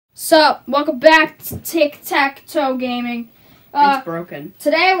So, welcome back to TicTacToe Gaming. It's broken.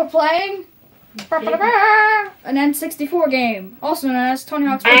 Today we're playing an N64 game, also known as Tony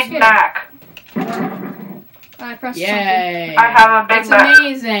Hawk's Pro Big Skater. Mac. I pressed Yay! I have a Big Mac. It's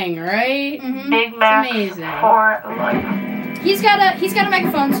amazing, right? something. Big Mac amazing. for life. He's got a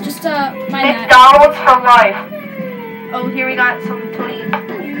megaphone, so just mind that. McDonald's for life. Oh, here we got some Tony.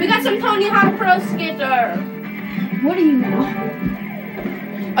 We got some Tony Hawk Pro Skater. What do you know?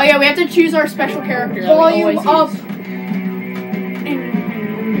 Oh yeah, we have to choose our special character. That Volume we up. always use.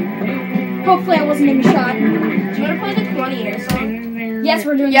 Hopefully I wasn't even shot. Do you want to play the 20-year song? Yes,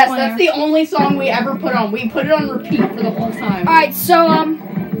 we're doing Yes, the that's the only song we ever put on. We put it on repeat for the whole time. Alright, so I'm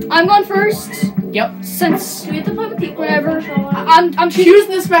going first. Yep. Since Do we have to play with people? whatever. I'm choosing. Choose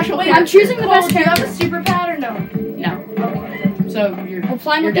the special character. I'm choosing the best Do you have character. a super pad or no? No. So you're. We're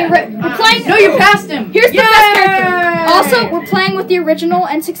playing you're with the dead. we're playing. No, you passed him. Here's the Yay! best character. Also, we're playing with the original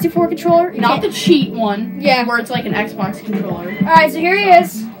N64 controller. Not the cheat one. Yeah. Where it's like an Xbox controller. Alright, so here he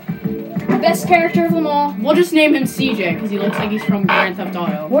is. The best character of them all. We'll just name him CJ because he looks like he's from Grand Theft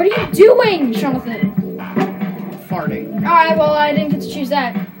Auto. What are you doing, Jonathan? Farting. Alright, well, I didn't get to choose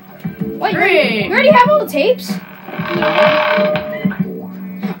that. Wait, Great. you already have all the tapes? No.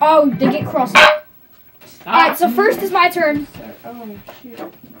 Oh, they get crossed. Stop. Alright, so first is my turn. Oh, shoot.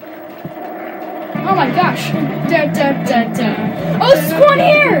 Oh my gosh. Da, da, da, da. Oh, squad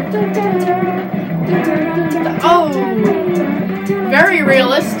here! Da, da, da, da, da, da, Oh. da, da, da. Very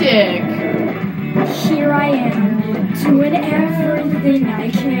realistic. Here I am, doing everything I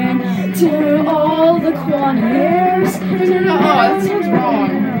can, doing all the quaniers. No, that sounds wrong.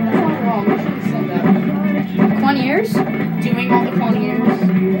 That's not wrong. We shouldn't have said that. Quaniers? Doing all the cloniers.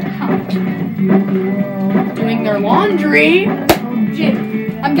 Doing their laundry. Shit.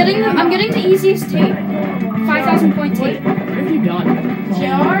 I'm getting the easiest tape. 5,000 point tape. What have you done?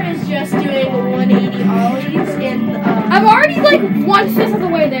 JR is just doing 180 ollies in. I'm already like 1/5 of the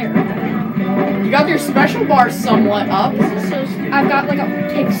way there. You got your special bar somewhat up. This is so stupid. I've got like a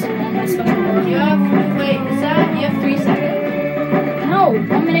pixel on my special bar. You have. Wait, is that. You have 3 seconds? No,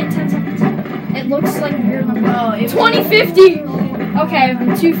 1 minute, 10 seconds. It looks like a weird number. Oh, it 2050! Okay,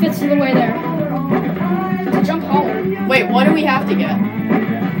 I'm 2/5 of the way there. To jump holler. Wait, what do we have to get?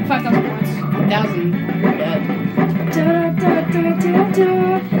 5,000 points. 1,000. You're dead.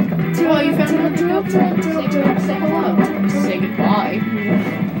 Well, you found another go point. Say hello. Say goodbye.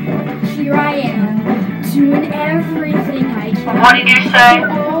 Here I am, doing everything I can. What did you say?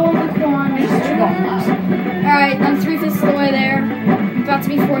 All the quantities. Alright, I'm 3/5 of the way there. I'm about to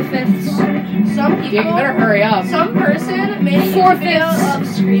be 4/5. Some You people. better hurry up. Some person made a YouTube video of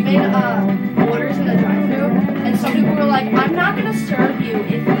screaming orders in a drive-thru, and some people were like, "I'm not gonna serve you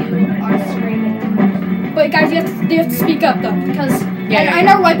if you are screaming." But guys, you have to speak up though, because Yeah, in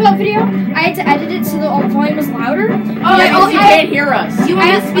our Wipeout video, I had to edit it so the volume was louder. Oh, Yeah, 'cause you can't hear us. You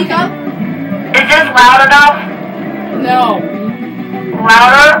want to speak up? Is this loud enough? No.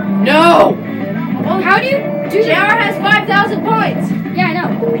 Louder? No. Well, how do you do JR that? has 5,000 points. Yeah, I know.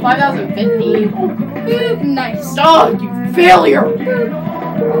 5,050. Nice. Oh, you failure.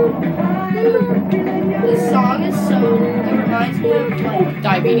 This song is so. It reminds me of like.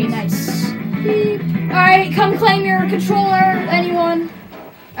 Diabetes. Nice. Alright, come claim your controller, anyone.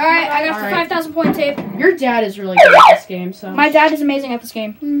 Alright, I got the Alright. 5,000 point tape. Your dad is really good at this game, so. My dad is amazing at this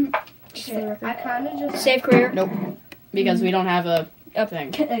game. Just for the I record. kind of just. Save career. Nope. Because we don't have a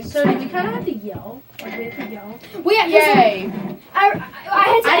thing. So did we kind of have to yell? Like we had to yell. Well, yeah, Yay. I had to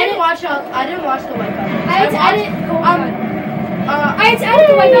I edit. didn't watch the Wipeout. I had to edit. I I had to edit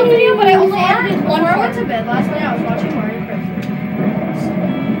the Wipeout video, but I only edited one Before I part. went to bed last night, I was watching Mario Kart 3.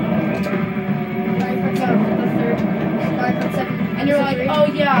 The third. Mario Kart 7. And you're like, oh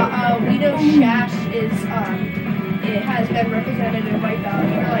yeah, we know Shash is, it has been represented in Wipeout.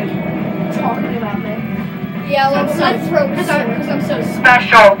 And you're like, talking about me. Yeah, well, my throat is Because sore. I'm so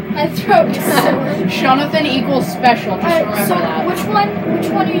Special. My throat is sore. Jonathan equals special. Just Alright, remember so that. which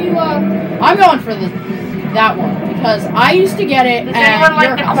one are you, I'm going for that one because I used to get it Does at anyone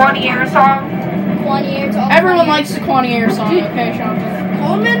your like the house. Quanier song? Quanier to all Everyone Quaniers? likes the Quanier song, okay, Jonathan?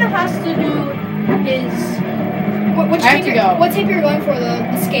 Coleman has to do his, Which I have tape to you're- go. What tape you're going for?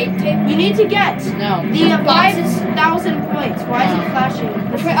 The skate tape? you need to get No. the Boxes. 5,000 points. Why is it flashing?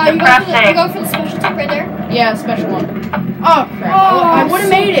 Which one? You go for the special tape right there? Yeah, special one. Oh crap! Oh, I would have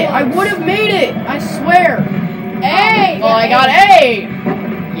so made it. I close. would have made it. I swear. Hey! Well, I got A.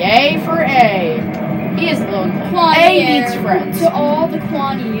 Yay for A. He is lonely. A Quanier needs friends. to all the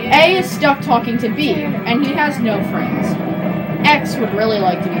Quaniers. A is stuck talking to B, and he has no friends. X would really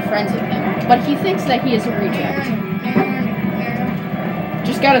like to be friends with him, but he thinks that he is a reject.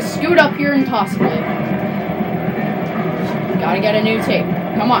 Just just gotta scoot up here and possibly. Gotta get a new tape.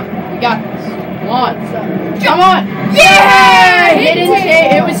 Come on, we got this. Come on. Come on! Yeah! Hidden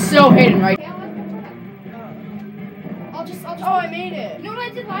tape! It was so hidden, right? I'll just. Oh, I made it. You know what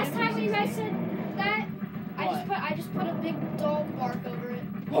I did last time when you guys said that? I just put a big dog bark over it.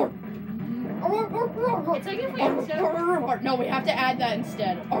 It's like if we accidentally. No, we have to add that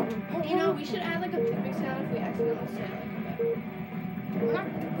instead. You know, we should add like a picnic sound if we accidentally say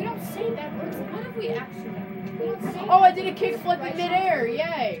We don't say bad words. What if we accidentally? We don't say. Oh, I did a kickflip in midair.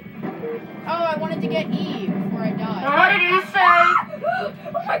 Yay. Oh, I wanted to get E before I died. What did you say?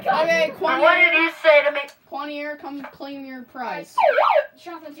 Oh my god. Okay, What did you say to me? Quanier, come claim your prize.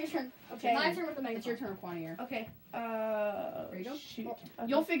 Jonathan, it's your turn. Okay. My turn with the It's your turn, Quanier. Okay. There you go. Shoot.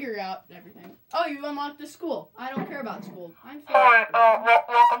 You'll figure out everything. Oh, you unlocked the school. I don't care about school. I'm Alright,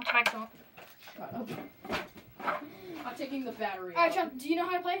 welcome to my Shut up. I'm taking the battery. Alright, out. Jonathan, do you know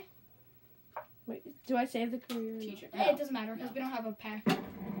how to play? Wait, do I save the career? Teach it. It doesn't matter because we don't have a pack.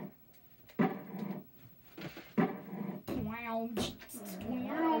 Wow.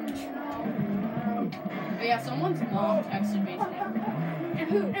 But yeah, someone's mom texted me today. I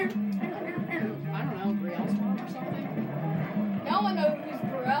don't know, Brielle's mom or something. No one knows who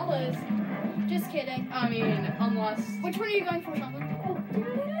Burrell is. Just kidding. I mean, unless Which one are you going for, Jonathan?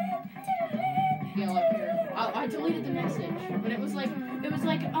 yell up here. I deleted the message, but it was like,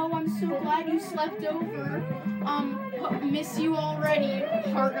 oh, I'm so glad you slept over. Miss you already.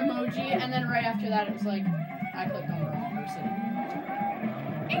 Heart emoji, and then right after that, it was like, I clicked on the wrong person.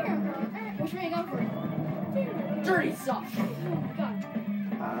 Which one are you going for? Dirty sock. Oh god.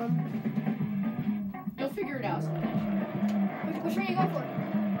 You'll figure it out someday. Which one are you going for?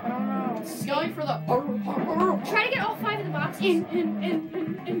 I don't know. Going for the. Try to get all 5 of the boxes. Do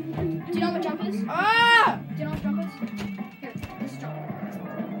you know what jump is? Ah! Do you know what jump is? Here, this is jump.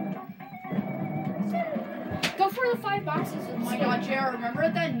 Go for the 5 boxes. Oh my god, JR, remember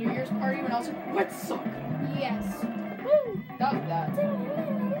at that New Year's party when I was like, what suck? Yes. That was bad.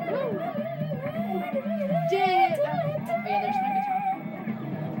 Dang it. Oh yeah, there's my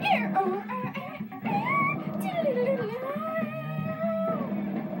guitar.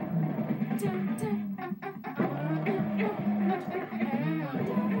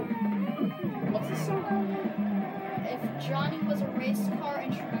 What's the song? If Johnny was a race car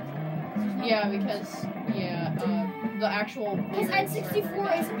instrument. Yeah, because the actual. Because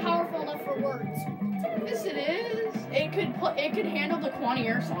N64 isn't powerful enough for words. Yes, it is. It could handle the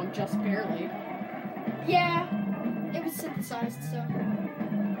Quanier song just barely. Yeah. It was synthesized, so.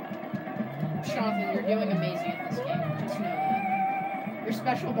 Jonathan, you're doing amazing at this game. Just know that. Your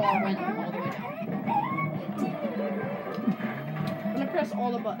special bar went all the way down. I'm gonna press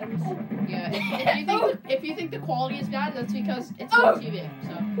all the buttons. Yeah, if you think the quality is bad, that's because it's on TV.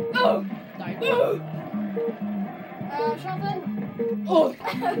 So. Jonathan? Oh.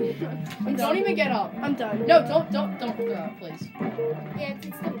 Don't even get up. I'm done. No, don't please. Yeah,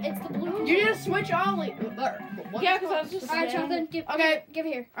 it's the blue. You need to switch Ollie. Yeah, because I was just. Alright, Jonathan, give it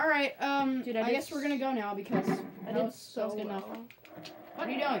here. All right. Dude, I guess we're gonna go now because I that did was so good enough. well. What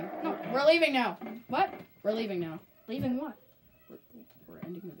are you doing? No, we're leaving now. What? We're leaving now. Leaving what? We're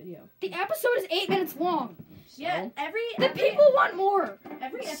ending the video. The episode is 8 minutes long. So, Yeah, The people want more.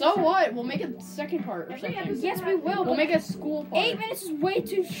 every So episode- what? We'll make a second part or Every something. episode- Yes, we will. We'll But make a school part. 8 minutes is way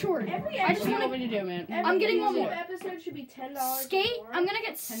too short. Every I just What do you want want me to do, man? every I'm getting one new more. episode should be $10. skate. or more. I'm gonna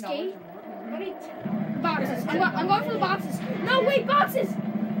get $10 skate or more. What do you boxes. I'm going for the boxes. No, wait, boxes.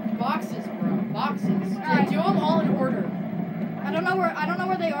 Boxes, bro. Boxes. Alright. Do them all in order. I don't know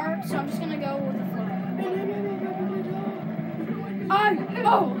where they are, so I'm just gonna go with the flow.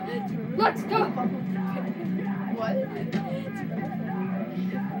 Let's go. What?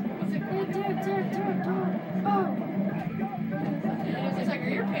 It's like, are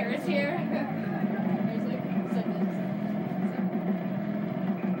your parents here?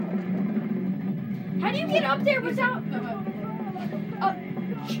 How do you get up there without?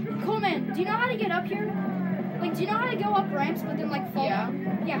 Coleman, do you know how to get up here? Like, do you know how to go up ramps, but then like fall Yeah.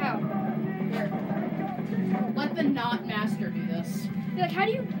 down? Yeah, how? Here. Let the not master do this. Like, how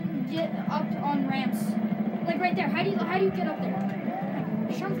do you get up on ramps? Like right there. How do you get up there?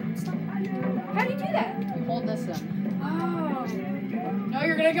 Stop. How do you do that? You hold this in. Oh. No,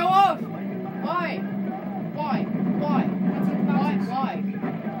 you're gonna go off. Why? Why? Why? That's like the Why? boxes. Why?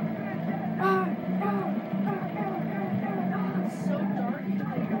 It's so dark.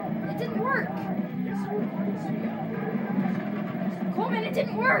 It didn't work. Coleman, it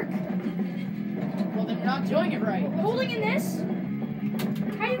didn't work. Well, then you're not doing it right. Holding in this?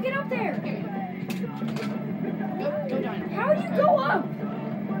 How do you get up there? Go, Dino. How do you go up?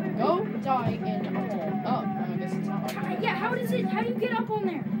 does it? How do you get up on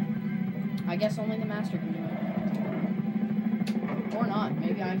there? I guess only the master can do it. Or not.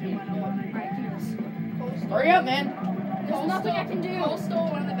 Maybe I can. Alright, do this. Hurry up, man. There's nothing I can do. Cole stole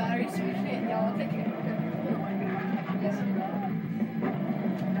one of the batteries so we can't yell at the camera.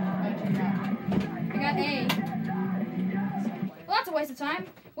 I got A. Well, that's a waste of time.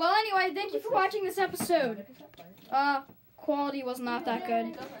 Well, anyway, thank you for watching this episode. Quality was not that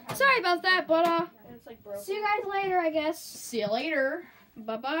good. Sorry about that, but, see you guys later, I guess. See you later.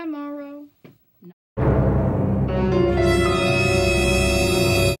 Bye-bye, Morrow.